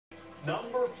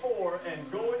Number 4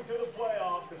 and going to the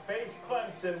playoff to face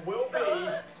Clemson will be...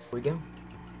 Here we go.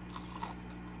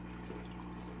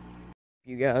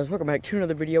 You guys, welcome back to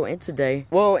another video, and today,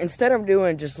 well, instead of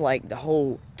doing just like the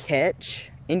whole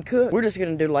catch and cook, we're just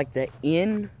gonna do like the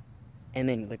in and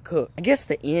then the cook. I guess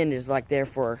the end is like there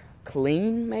for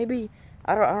clean, maybe?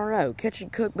 I don't know, catch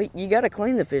and cook, but you gotta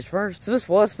clean the fish first. So this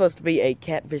was supposed to be a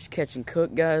catfish catch and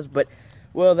cook, guys, but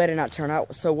well, that did not turn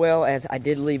out so well, as I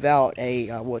did leave out a,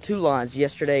 2 lines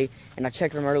yesterday, and I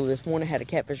checked them earlier this morning, had a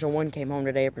catfish on one, came home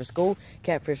today after school,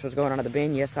 catfish was going out of the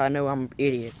bin. Yes, I know, I'm an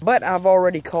idiot. But I've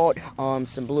already caught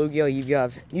some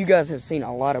bluegill. You guys have seen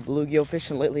a lot of bluegill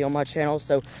fishing lately on my channel,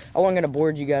 so I wasn't going to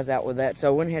board you guys out with that, so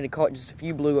I went ahead and caught just a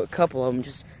few a couple of them,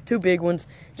 just 2 big ones,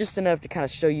 just enough to kind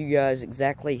of show you guys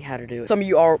exactly how to do it. Some of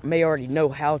you may already know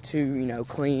how to,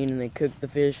 clean and then cook the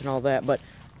fish and all that, but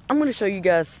I'm going to show you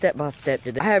guys step by step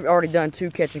today. I have already done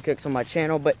 2 catch and cooks on my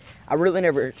channel, but I really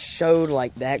never showed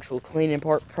like the actual cleaning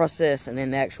process and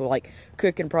then the actual like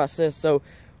cooking process. So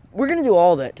we're going to do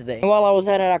all that today. And while I was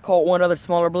at it, I caught one other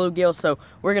smaller bluegill, so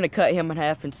we're going to cut him in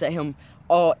half and set him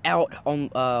all out on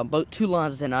both 2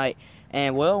 lines tonight.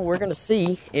 And well, we're going to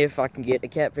see if I can get a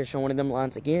catfish on one of them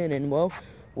lines again, and well,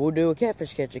 we'll do a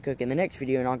catfish catch and cook in the next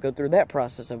video, and I'll go through that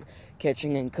process of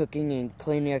catching and cooking and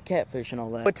cleaning a catfish and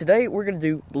all that. But today, we're going to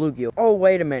do bluegill. Oh,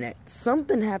 wait a minute.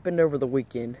 Something happened over the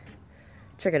weekend.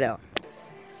 Check it out.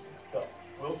 So,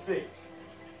 we'll see.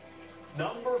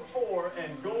 Number 4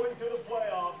 and going to the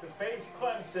playoff to face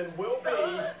Clemson will be...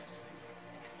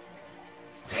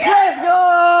 Let's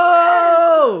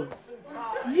go!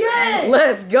 Yeah!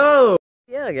 Let's go!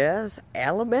 Yeah, guys,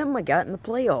 Alabama got in the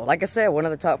playoff. Like I said, one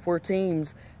of the top 4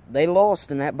 teams, they lost,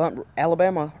 and that bumped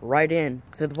Alabama right in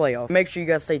to the playoff. Make sure you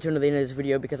guys stay tuned to the end of this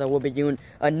video, because I will be doing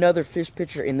another fish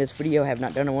picture in this video. I have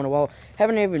not done one in a while.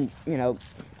 Haven't even,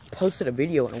 posted a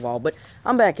video in a while, but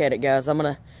I'm back at it, guys. I'm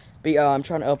gonna be, I'm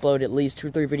trying to upload at least 2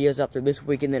 or 3 videos out there this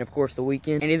week, and then, of course, the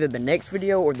weekend. And either the next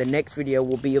video or the next video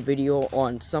will be a video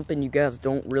on something you guys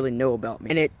don't really know about me.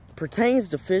 And it pertains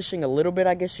to fishing a little bit,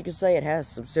 I guess you could say. It has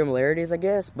some similarities, I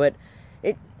guess, but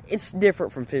it's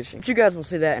different from fishing. But you guys will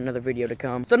see that in another video to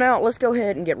come. So now, let's go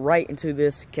ahead and get right into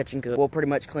this catch and cook. Well, pretty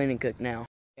much clean and cook now.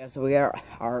 Yeah, so we got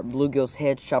our bluegill's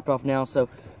heads chopped off now. So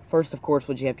first, of course,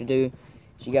 what you have to do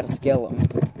is you got to scale them.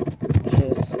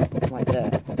 Just like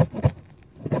that.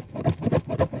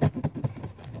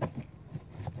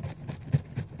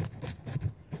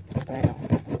 Bam.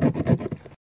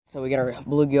 So we got our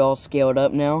bluegill scaled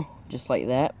up now, just like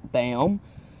that. Bam.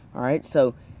 Alright,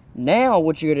 so now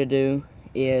what you're going to do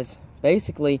is,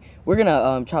 basically, we're going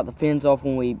to chop the fins off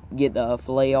when we get the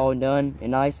fillet all done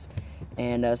and nice.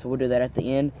 And so we'll do that at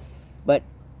the end. But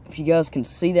if you guys can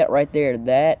see that right there,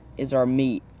 that is our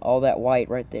meat. All that white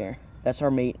right there. That's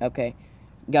our meat. Okay.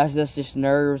 Guys, that's just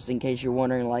nerves, in case you're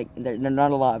wondering. Like, they're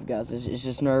not alive, guys. It's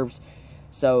just nerves.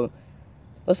 So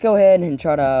let's go ahead and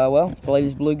try to, well, fillet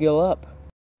this bluegill up.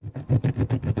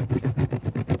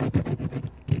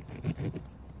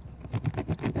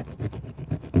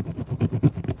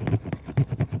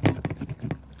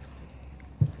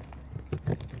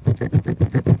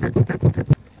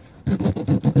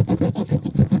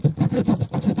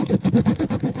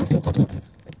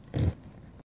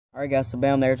 Alright, guys, so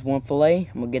bam, there's one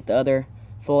fillet. I'm gonna get the other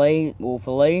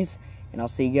fillets, and I'll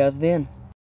see you guys then.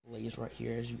 Fillets right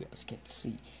here, as you guys can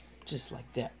see, just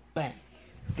like that. Bang.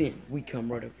 Then we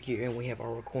come right over here, and we have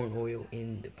our corn oil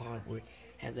in the pot. We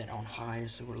have that on high,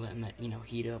 so we're letting that,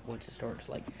 heat up. Once it starts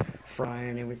like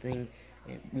frying and everything,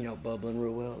 and bubbling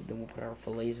real well, then we'll put our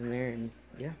fillets in there, and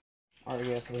yeah. Alright,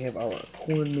 guys, so we have our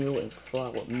cornmeal and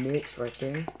flour mix right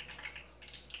there.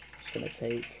 Just gonna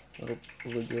take a little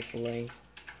bluegill fillet,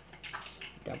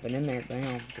 dump it in there,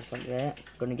 bam, just like that.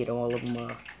 Gonna get all of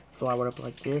them floured up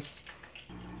like this.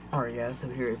 Alright, guys, so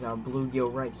here is our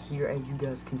bluegill right here. As you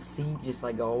guys can see, just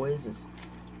like always, it's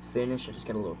finished. I just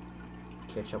got a little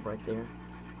ketchup right there.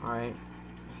 Alright,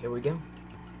 here we go.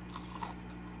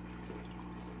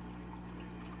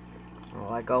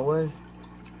 Like always,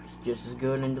 it's just as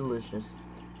good and delicious.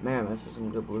 Man, that's just some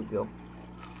good bluegill.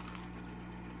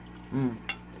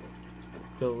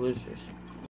 Delicious.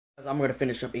 I'm going to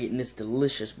finish up eating this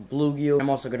delicious bluegill. I'm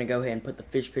also going to go ahead and put the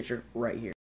fish picture right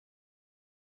here.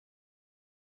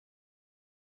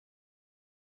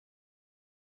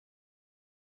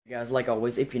 Guys, like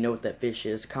always, if you know what that fish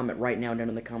is, comment right now down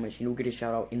in the comments, and you'll get a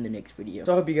shout out in the next video.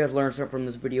 So I hope you guys learned something from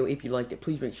this video. If you liked it,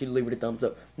 please make sure to leave it a thumbs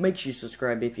up. Make sure you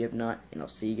subscribe if you have not, and I'll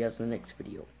see you guys in the next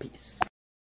video. Peace.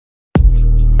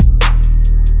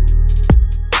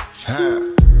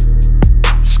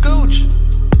 Scooch.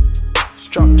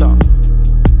 Drop top.